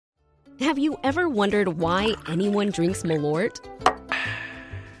Have you ever wondered why anyone drinks Malort?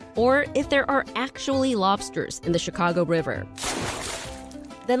 Or if there are actually lobsters in the Chicago River?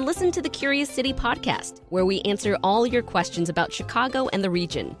 Then listen to the Curious City podcast, where we answer all your questions about Chicago and the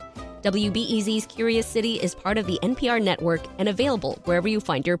region. WBEZ's Curious City is part of the NPR network and available wherever you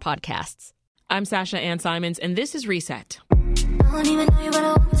find your podcasts. I'm Sasha Ann Simons, and this is Reset. I don't even know you, but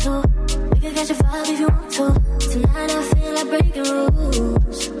I want to. We can catch a vibe if you want to. Tonight I feel like breaking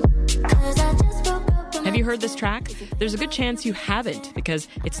rules. 'Cause I just broke up. Have you heard this track? There's a good chance you haven't, because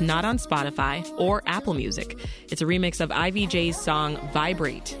it's not on Spotify or Apple Music. It's a remix of Ivy J's song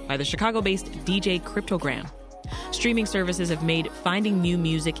Vibrate by the Chicago-based DJ Cryptogram. Streaming services have made finding new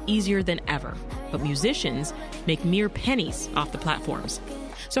music easier than ever, but musicians make mere pennies off the platforms.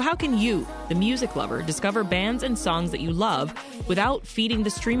 So how can you, the music lover, discover bands and songs that you love without feeding the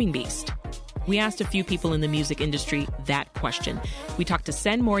streaming beast? We asked a few people in the music industry that question. We talked to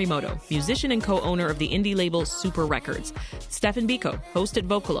Sen Morimoto, musician and co-owner of the indie label Sooper Records, Stephen Bekoe, host at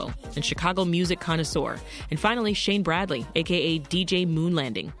Vocalo and Chicago music connoisseur, and finally Shane Bradley, a.k.a. DJ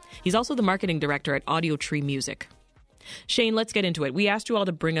Moonlanding. He's also the marketing director at Audiotree Music. Shane, let's get into it. We asked you all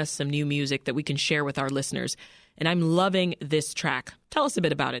to bring us some new music that we can share with our listeners, and I'm loving this track. Tell us a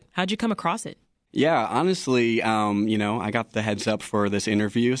bit about it. How'd you come across it? Yeah, honestly, I got the heads up for this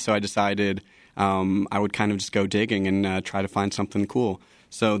interview, so I decided I would kind of just go digging and try to find something cool.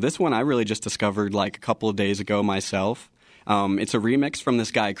 So this one I really just discovered like a couple of days ago myself. It's a remix from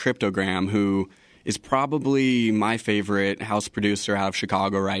this guy, Cryptogram, who is probably my favorite house producer out of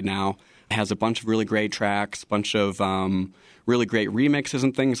Chicago right now. Has a bunch of really great tracks, bunch of really great remixes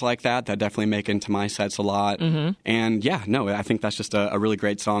and things like that definitely make into my sets a lot. Mm-hmm. And I think that's just a really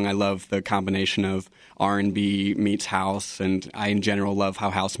great song. I love the combination of R&B meets house, and I in general love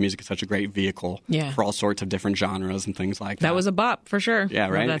how house music is such a great vehicle for all sorts of different genres and things like that. That was a bop for sure. Yeah,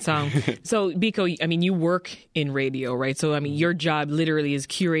 right? Love that song. So, Bekoe, you work in radio, right? So, your job literally is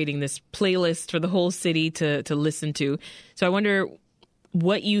curating this playlist for the whole city to listen to. So I wonder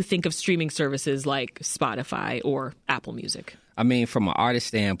what you think of streaming services like Spotify or Apple Music. From an artist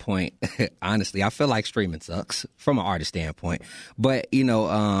standpoint, honestly, I feel like streaming sucks from an artist standpoint. But,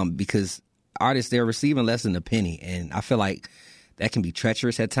 because artists, they're receiving less than a penny. And I feel like that can be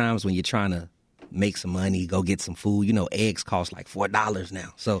treacherous at times when you're trying to make some money, go get some food. Eggs cost like $4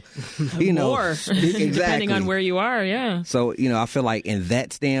 now. So, more, exactly. Depending on where you are, yeah. So, I feel like in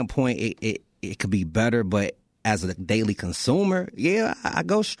that standpoint, it could be better. But as a daily consumer, I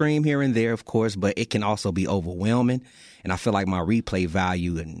go stream here and there, of course, but it can also be overwhelming. And I feel like my replay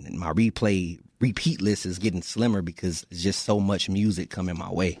value and my repeat list is getting slimmer because there's just so much music coming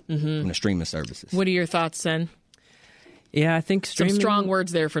my way from the streaming services. What are your thoughts, Sen? Yeah, I think streaming... Some strong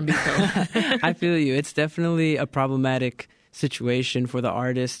words there from Bekoe. I feel you. It's definitely a problematic situation for the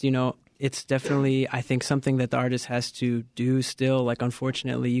artist. It's definitely, I think, something that the artist has to do still. Like,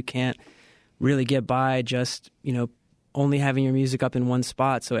 unfortunately, you can't really get by just, only having your music up in one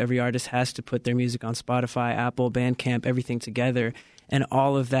spot. So every artist has to put their music on Spotify, Apple, Bandcamp, everything together. And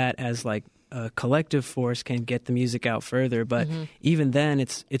all of that as like a collective force can get the music out further. But even then,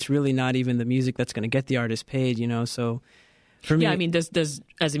 it's really not even the music that's going to get the artist paid, So for me... does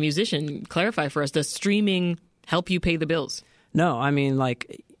as a musician, clarify for us, does streaming help you pay the bills? No,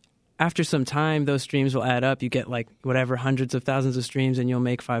 after some time, those streams will add up. You get like whatever hundreds of thousands of streams, and you'll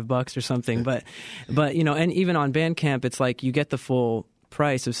make $5 or something. But and even on Bandcamp, it's like you get the full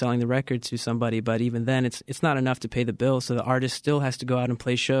price of selling the record to somebody. But even then, it's not enough to pay the bill. So the artist still has to go out and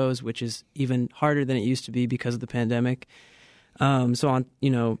play shows, which is even harder than it used to be because of the pandemic. So on,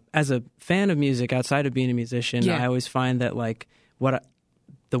 as a fan of music outside of being a musician, I always find that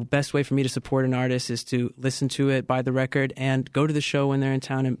the best way for me to support an artist is to listen to it, buy the record, and go to the show when they're in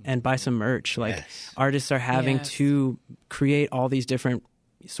town and buy some merch. Artists are having to create all these different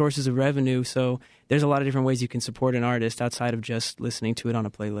sources of revenue. So there's a lot of different ways you can support an artist outside of just listening to it on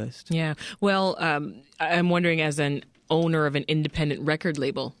a playlist. Yeah. Well, I'm wondering, as an owner of an independent record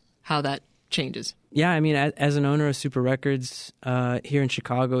label, how that changes. Yeah, as an owner of Sooper Records here in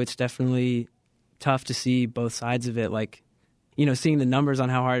Chicago, it's definitely tough to see both sides of it. Seeing the numbers on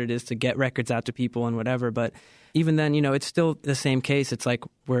how hard it is to get records out to people and whatever. But even then, it's still the same case. It's like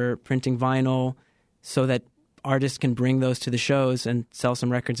we're printing vinyl so that artists can bring those to the shows and sell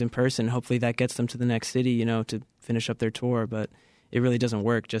some records in person. Hopefully that gets them to the next city, to finish up their tour. But it really doesn't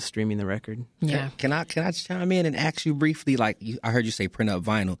work just streaming the record. Yeah. Can I chime in and ask you briefly, I heard you say print up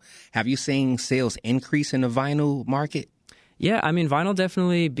vinyl. Have you seen sales increase in the vinyl market? Yeah, vinyl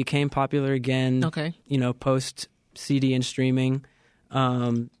definitely became popular again, okay. Post CD and streaming.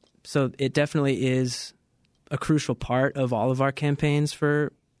 So it definitely is a crucial part of all of our campaigns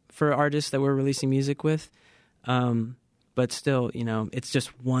for for artists that we're releasing music with. But still, it's just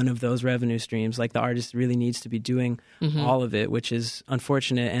one of those revenue streams. Like, the artist really needs to be doing all of it, which is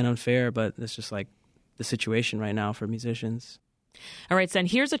unfortunate and unfair, but it's just like the situation right now for musicians. All right, Sen,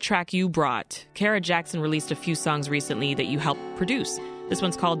 here's a track you brought. Kara Jackson released a few songs recently that you helped produce. This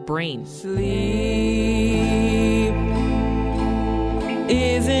one's called Brain. Sleep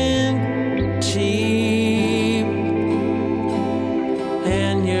isn't cheap,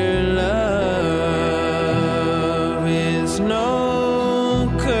 and your love is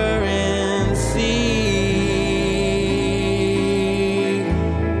no currency.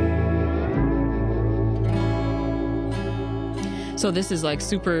 So this is like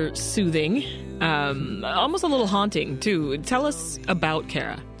super soothing, almost a little haunting too. Tell us about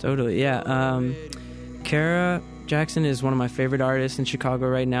Kara. Totally, yeah. Kara Jackson is one of my favorite artists in Chicago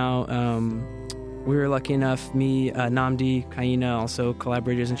right now. We were lucky enough, me, Namdi, Kaina, also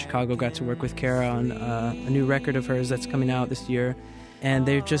collaborators in Chicago, got to work with Kara on a new record of hers that's coming out this year. And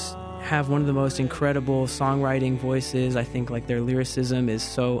they just have one of the most incredible songwriting voices. I think like their lyricism is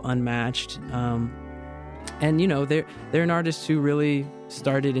so unmatched. And, they're an artist who really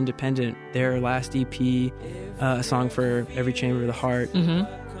started independent. Their last EP, A Song for Every Chamber of the Heart,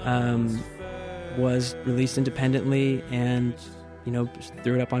 was released independently and,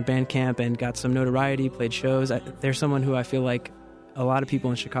 threw it up on Bandcamp and got some notoriety, played shows. They're someone who I feel like a lot of people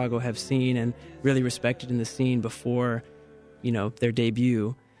in Chicago have seen and really respected in the scene before, their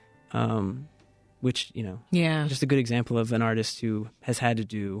debut, which, just a good example of an artist who has had to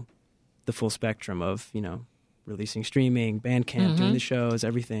do the full spectrum of, releasing streaming, Bandcamp, doing the shows,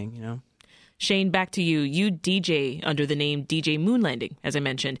 everything, Shane, back to you. You DJ under the name DJ Moonlanding, as I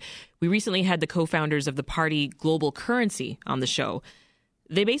mentioned. We recently had the co-founders of the party Global Currency on the show.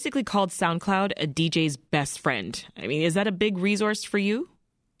 They basically called SoundCloud a DJ's best friend. I mean, is that a big resource for you?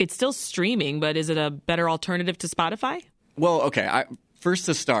 It's still streaming, but is it a better alternative to Spotify? Well, okay. First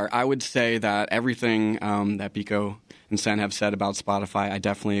to start, I would say that everything that Bekoe and Sen have said about Spotify, I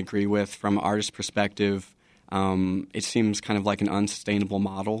definitely agree with. From an artist perspective, it seems kind of like an unsustainable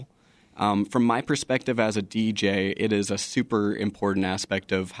model. From my perspective as a DJ, it is a super important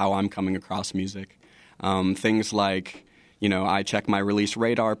aspect of how I'm coming across music. Things like, I check my release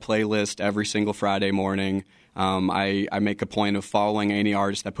radar playlist every single Friday morning. I make a point of following any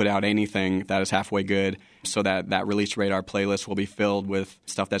artist that put out anything that is halfway good so that release radar playlist will be filled with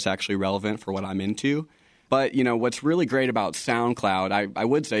stuff that's actually relevant for what I'm into. But, what's really great about SoundCloud, I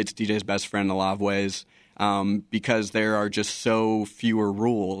would say it's DJ's best friend in a lot of ways because there are just so fewer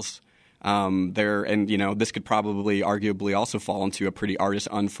rules. This could probably arguably also fall into a pretty artist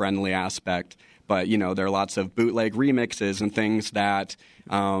unfriendly aspect. But, there are lots of bootleg remixes and things that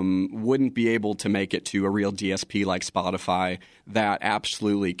wouldn't be able to make it to a real DSP like Spotify that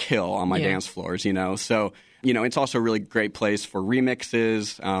absolutely kill on my dance floors, So, it's also a really great place for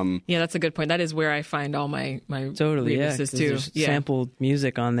remixes. Yeah, that's a good point. That is where I find all my totally, remixes too. There's sampled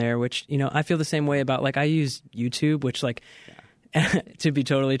music on there, which, I feel the same way about, like, I use YouTube, which, like, to be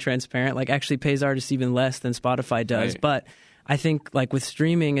totally transparent, like, actually pays artists even less than Spotify does. Right. But I think, like, with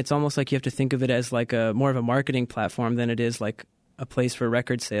streaming, it's almost like you have to think of it as like more of a marketing platform than it is like a place for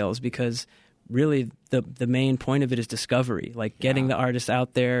record sales, because really the main point of it is discovery, like getting the artist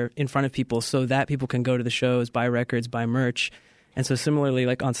out there in front of people so that people can go to the shows, buy records, buy merch. And so similarly,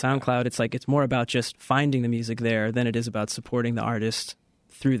 like on SoundCloud, it's like it's more about just finding the music there than it is about supporting the artist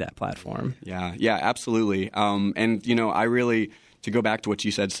through that platform. Yeah, absolutely. And, I really, to go back to what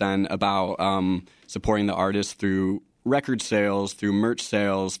you said, Sen, about supporting the artist through record sales, through merch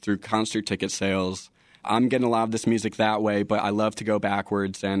sales, through concert ticket sales. I'm getting a lot of this music that way, but I love to go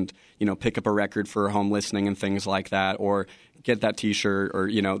backwards and, pick up a record for home listening and things like that, or get that T-shirt, or,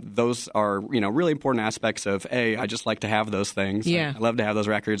 those are, really important aspects of, I just like to have those things. Yeah. I love to have those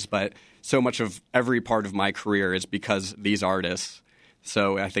records, but so much of every part of my career is because these artists.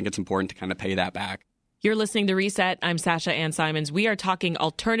 So I think it's important to kind of pay that back. You're listening to Reset. I'm Sasha Ann Simons. We are talking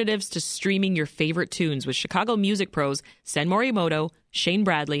alternatives to streaming your favorite tunes with Chicago music pros Sen Morimoto, Shane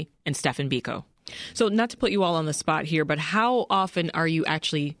Bradley, and Stephen Bekoe. So not to put you all on the spot here, but how often are you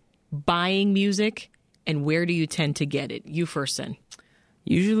actually buying music, and where do you tend to get it? You first, Sen.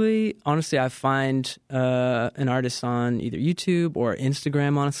 Usually, honestly, I find an artist on either YouTube or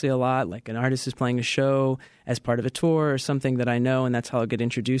Instagram, honestly, a lot. Like an artist is playing a show as part of a tour or something that I know, and that's how I'll get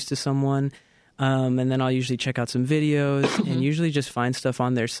introduced to someone. And then I'll usually check out some videos and usually just find stuff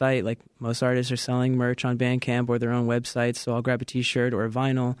on their site. Like most artists are selling merch on Bandcamp or their own websites, so I'll grab a T-shirt or a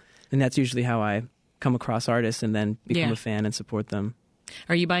vinyl. And that's usually how I come across artists and then become a fan and support them.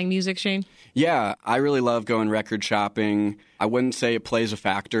 Are you buying music, Shane? Yeah, I really love going record shopping. I wouldn't say it plays a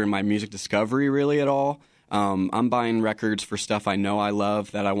factor in my music discovery really at all. I'm buying records for stuff I know I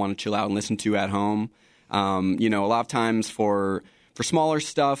love that I want to chill out and listen to at home. A lot of times for smaller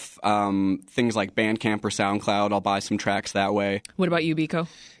stuff, things like Bandcamp or SoundCloud, I'll buy some tracks that way. What about you, Bekoe?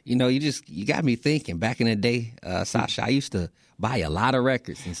 You got me thinking. Back in the day, Sasha, I used to buy a lot of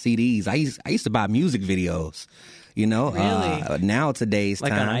records and CDs. I used to buy music videos. Really? Now today's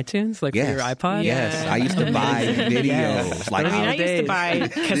like time, on iTunes, like for your iPod. Yes, I used to buy videos. Like I used to buy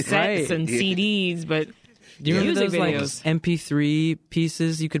cassettes and CDs, but do you remember music those videos? like MP3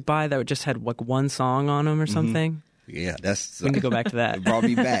 pieces you could buy that just had like one song on them or something? Yeah, that's we need to go back to that. It brought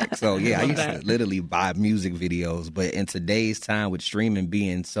me back. So yeah, I used to literally buy music videos. But in today's time, with streaming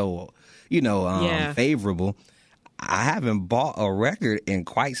being so, favorable, I haven't bought a record in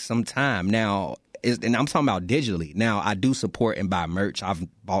quite some time now. And I'm talking about digitally. Now I do support and buy merch. I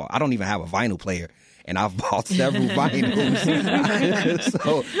don't even have a vinyl player, and I've bought several vinyls.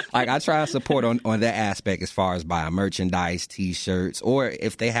 So I try to support on that aspect as far as buying merchandise, T-shirts, or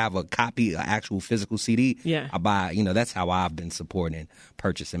if they have a copy, an actual physical CD, I buy. That's how I've been supporting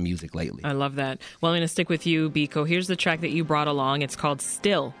purchasing music lately. I love that. Well, I'm going to stick with you, Bekoe. Here's the track that you brought along. It's called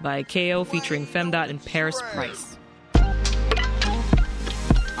Still by KO featuring Femdot and Paris Price.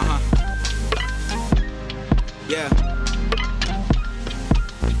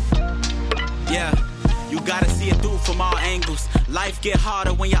 Yeah, you gotta see it through from all angles. Life get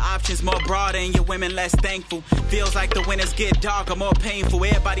harder when your options more broader and your women less thankful. Feels like the winters get darker, more painful.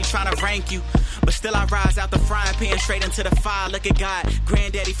 Everybody trying to rank you, but still I rise out the frying pan straight into the fire. Look at God,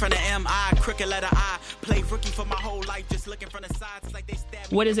 granddaddy from the MI, crooked letter I. Play rookie for my whole life, just looking from the sides. It's like they stab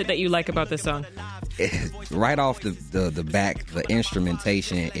me. What is it that you like about this song? Right off the back, the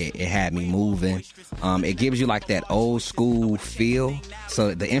instrumentation, it had me moving. It gives you like that old school feel.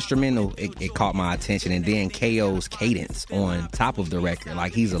 So the instrumental, it caught my attention, and then KO's cadence on top of the record,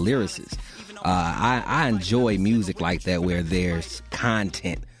 like he's a lyricist. I enjoy music like that where there's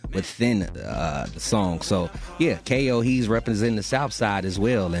content within the song. So yeah, KO, he's representing the South Side as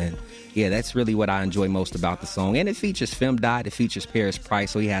well, and yeah, that's really what I enjoy most about the song. And it features Femdot, it features Paris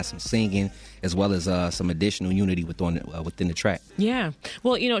Price, so he has some singing as well as some additional unity within the track. Yeah.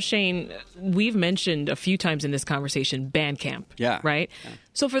 Well, Shane, we've mentioned a few times in this conversation Bandcamp. Yeah. Right? Yeah.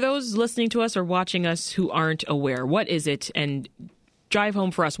 So for those listening to us or watching us who aren't aware, what is it? And drive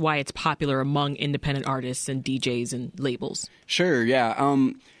home for us why it's popular among independent artists and DJs and labels. Sure, yeah.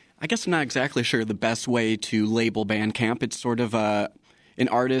 I guess I'm not exactly sure the best way to label Bandcamp. It's sort of an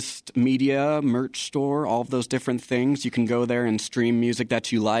artist media merch store, all of those different things. You can go there and stream music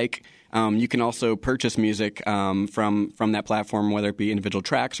that you like. You can also purchase music from that platform, whether it be individual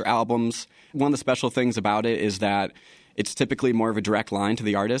tracks or albums. One of the special things about it is that it's typically more of a direct line to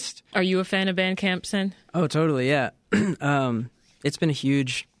the artist. Are you a fan of Bandcamp, Sen? Oh, totally, yeah. It's been a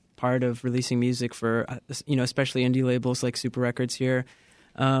huge part of releasing music for, especially indie labels like Sooper Records here.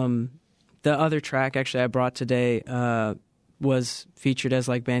 The other track, actually, I brought today was featured as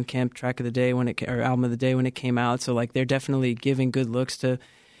like Bandcamp track of the day or album of the day when it came out. So like they're definitely giving good looks to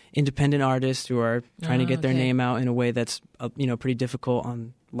independent artists who are trying to get their name out in a way that's pretty difficult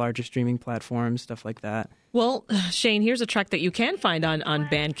on larger streaming platforms, stuff like that. Well, Shane, here's a track that you can find on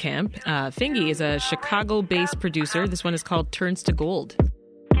Bandcamp. Fingy is a Chicago-based producer. This one is called Turns to Gold.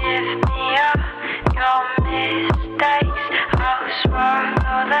 Give me up your mistakes. I'll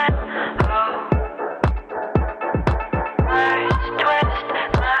swallow them whole. Words twist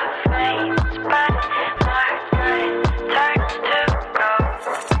my veins, but my mind turns to gold.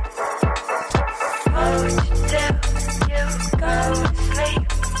 Hold till you go to sleep.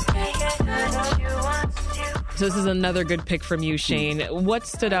 Make it what you want to. So this is another good pick from you, Shane. What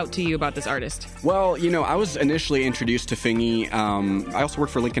stood out to you about this artist? Well, I was initially introduced to Fingy. I also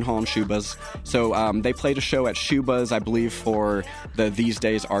worked for Lincoln Hall and Shoeba's. So they played a show at Shoeba's, I believe, for the These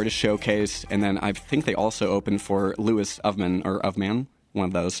Days Artist Showcase. And then I think they also opened for Louis Ufman, one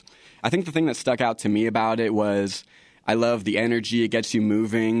of those. I think the thing that stuck out to me about it was I love the energy. It gets you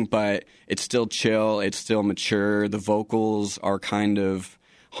moving, but it's still chill. It's still mature. The vocals are kind of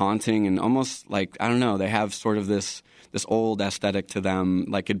haunting and almost like, I don't know, they have sort of this old aesthetic to them,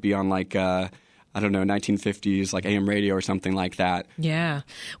 like it'd be on like 1950s like AM radio or something like that. Yeah.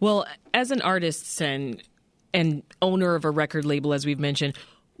 Well, as an artist and owner of a record label, as we've mentioned,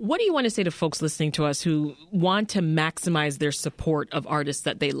 what do you want to say to folks listening to us who want to maximize their support of artists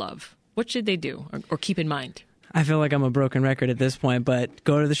that they love? What should they do or keep in mind? I feel like I'm a broken record at this point, but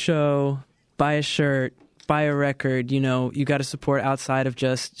go to the show, buy a shirt, buy a record, you got to support outside of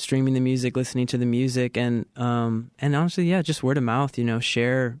just streaming the music, listening to the music, and honestly, yeah, just word of mouth.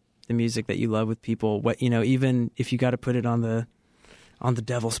 Share the music that you love with people. What even if you got to put it on the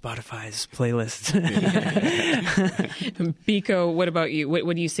devil Spotify's playlist. Bekoe, what about you?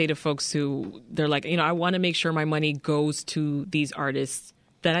 What do you say to folks who they're like, I want to make sure my money goes to these artists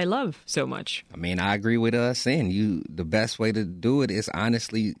that I love so much? I mean, I agree with Sen. The best way to do it is,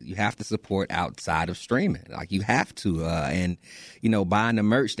 honestly, you have to support outside of streaming. Like, you have to. And buying the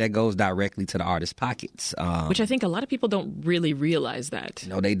merch, that goes directly to the artist's pockets. Which I think a lot of people don't really realize that.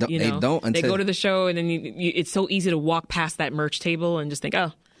 No, they don't. They don't. They go to the show, and then it's so easy to walk past that merch table and just think,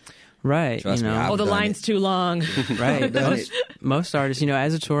 oh. Right. Trust me, I've the done line's it. too long. Right. Most artists,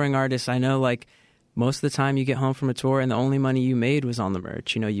 as a touring artist, I know, like, most of the time you get home from a tour and the only money you made was on the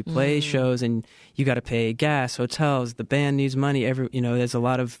merch. You play shows and you got to pay gas, hotels, the band needs money. There's a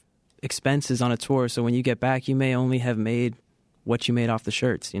lot of expenses on a tour. So when you get back, you may only have made what you made off the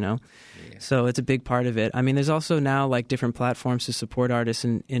shirts, Yeah. So it's a big part of it. I mean, there's also now like different platforms to support artists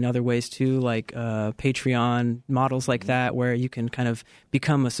in other ways too, like Patreon, models like that, where you can kind of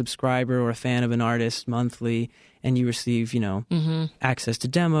become a subscriber or a fan of an artist monthly, and you receive, access to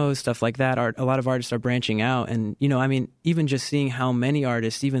demos, stuff like that. A lot of artists are branching out, and even just seeing how many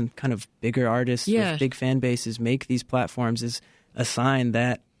artists, even kind of bigger artists with big fan bases, make these platforms is a sign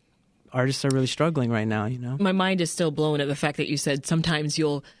that artists are really struggling right now. My mind is still blown at the fact that you said sometimes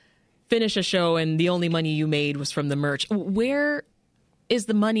you'll finish a show and the only money you made was from the merch. Where is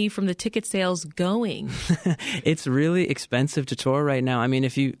the money from the ticket sales going? It's really expensive to tour right now. I mean,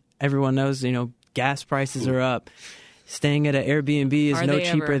 everyone knows, gas prices are up. Staying at an Airbnb is no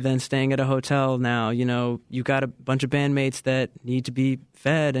cheaper than staying at a hotel now. You got a bunch of bandmates that need to be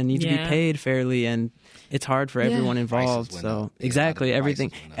fed and need to be paid fairly, and it's hard for everyone involved. So exactly,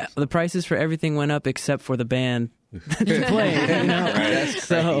 everything. The prices for everything went up except for the band to play.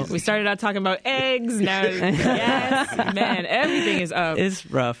 So we started out talking about eggs. Now, yes, man, everything is up. It's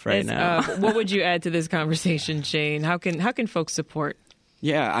rough right now. What would you add to this conversation, Shane? How can folks support?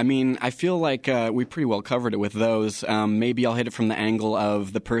 Yeah, I mean, I feel like we pretty well covered it with those. Maybe I'll hit it from the angle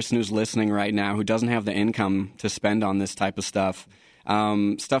of the person who's listening right now who doesn't have the income to spend on this type of stuff.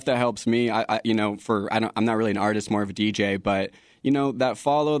 Stuff that helps me, I'm not really an artist, more of a DJ, but that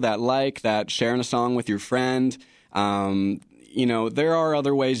follow, that like, that sharing a song with your friend. There are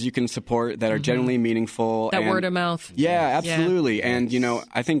other ways you can support that are genuinely meaningful. That word of mouth. Yeah, absolutely. Yeah. And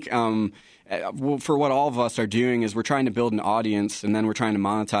I think. For what all of us are doing is we're trying to build an audience, and then we're trying to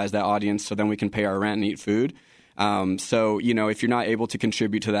monetize that audience so then we can pay our rent and eat food. So, if you're not able to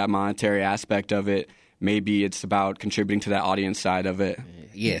contribute to that monetary aspect of it, maybe it's about contributing to that audience side of it.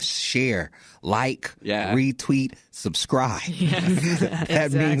 Yes, share, like, retweet, subscribe. Yes,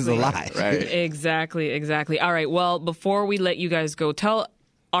 that means a lot. Right. Exactly. All right, well, before we let you guys go, tell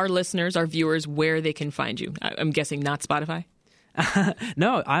our listeners, our viewers, where they can find you. I'm guessing not Spotify?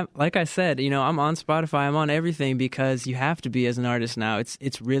 No, like I said, I'm on Spotify. I'm on everything because you have to be as an artist now.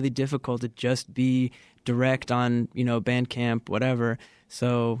 It's really difficult to just be direct on, Bandcamp, whatever.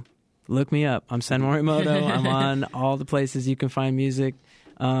 So look me up. I'm Sen Morimoto. I'm on all the places you can find music.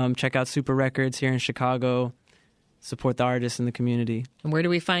 Check out Sooper Records here in Chicago. Support the artists in the community. And where do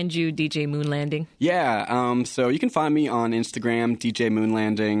we find you, DJ Moonlanding? Yeah, so you can find me on Instagram, DJ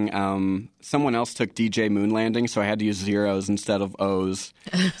Moonlanding. Someone else took DJ Moonlanding, so I had to use zeros instead of O's.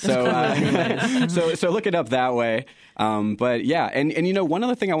 So so look it up that way. But yeah, and one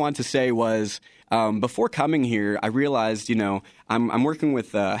other thing I wanted to say was before coming here, I realized, I'm working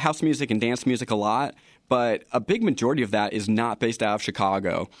with house music and dance music a lot. But a big majority of that is not based out of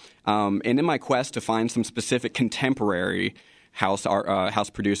Chicago. And in my quest to find some specific contemporary house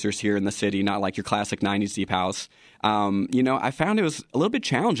producers here in the city, not like your classic 90s deep house, I found it was a little bit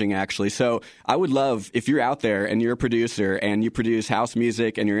challenging, actually. So I would love, if you're out there and you're a producer and you produce house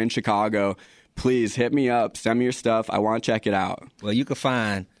music and you're in Chicago, please hit me up, send me your stuff. I want to check it out. Well, you can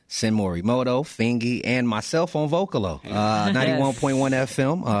find Sen Morimoto, Fingy, and myself on Vocalo, 91.1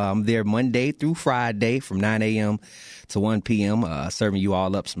 FM. I'm there Monday through Friday from 9 a.m. to 1 p.m., serving you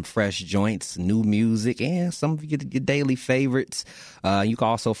all up some fresh joints, new music, and some of your daily favorites. You can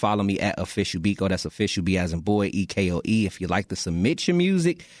also follow me at Official Bekoe. That's Official B as in boy, EKOE. If you'd like to submit your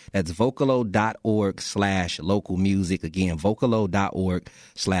music, that's vocalo.org/local music. Again,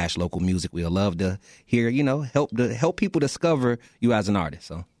 vocalo.org/local music. We'll love to hear, help people discover you as an artist.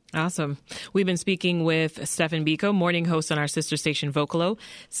 So. Awesome. We've been speaking with Stephen Bekoe, morning host on our sister station Vocalo,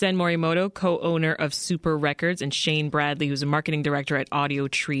 Sen Morimoto, co-owner of Sooper Records, and Shane Bradley, who's a marketing director at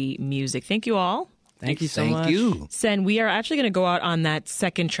Audiotree Music. Thank you all. Thank you so Thank much. you. Sen, we are actually going to go out on that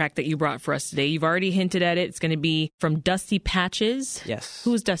second track that you brought for us today. You've already hinted at it. It's going to be from Dusty Patches. Yes.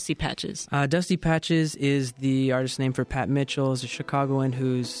 Who's Dusty Patches? Dusty Patches is the artist name for Pat Mitchell. Is a Chicagoan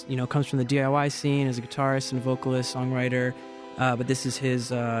who's, comes from the DIY scene as a guitarist and vocalist, songwriter. But this is his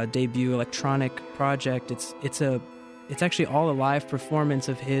debut electronic project. It's actually all a live performance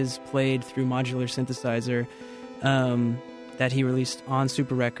of his played through modular synthesizer that he released on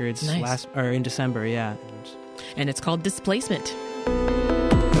Sooper Records in December. Yeah, and it's called Displacement.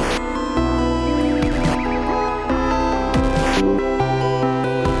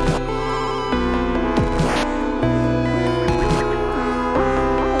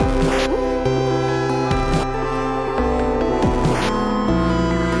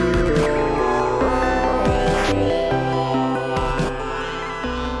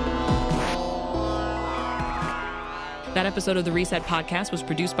 That episode of the Reset Podcast was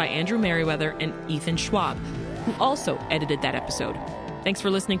produced by Andrew Merriweather and Ethan Schwab, who also edited that episode. Thanks for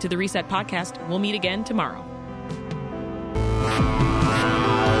listening to the Reset Podcast. We'll meet again tomorrow.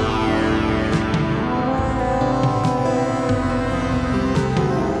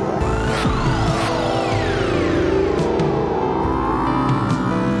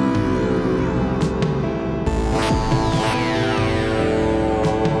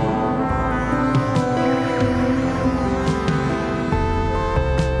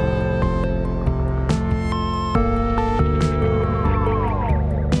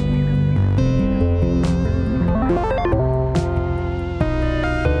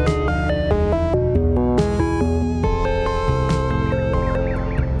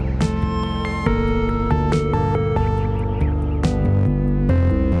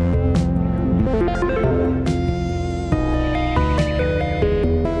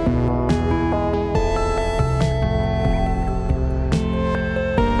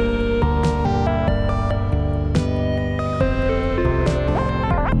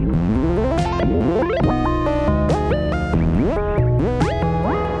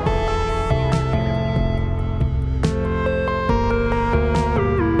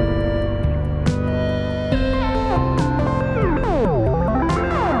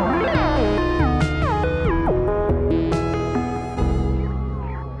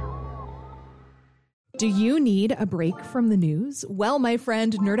 Do you need a break from the news? Well, my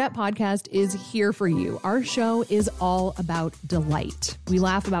friend, Nerdette Podcast is here for you. Our show is all about delight. We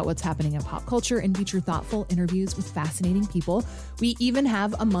laugh about what's happening in pop culture and feature thoughtful interviews with fascinating people. We even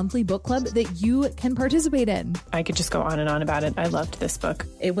have a monthly book club that you can participate in. I could just go on and on about it. I loved this book.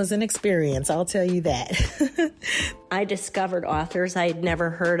 It was an experience, I'll tell you that. I discovered authors I'd never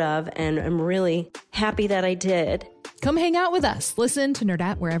heard of, and I'm really happy that I did. Come hang out with us. Listen to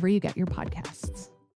Nerdette wherever you get your podcasts.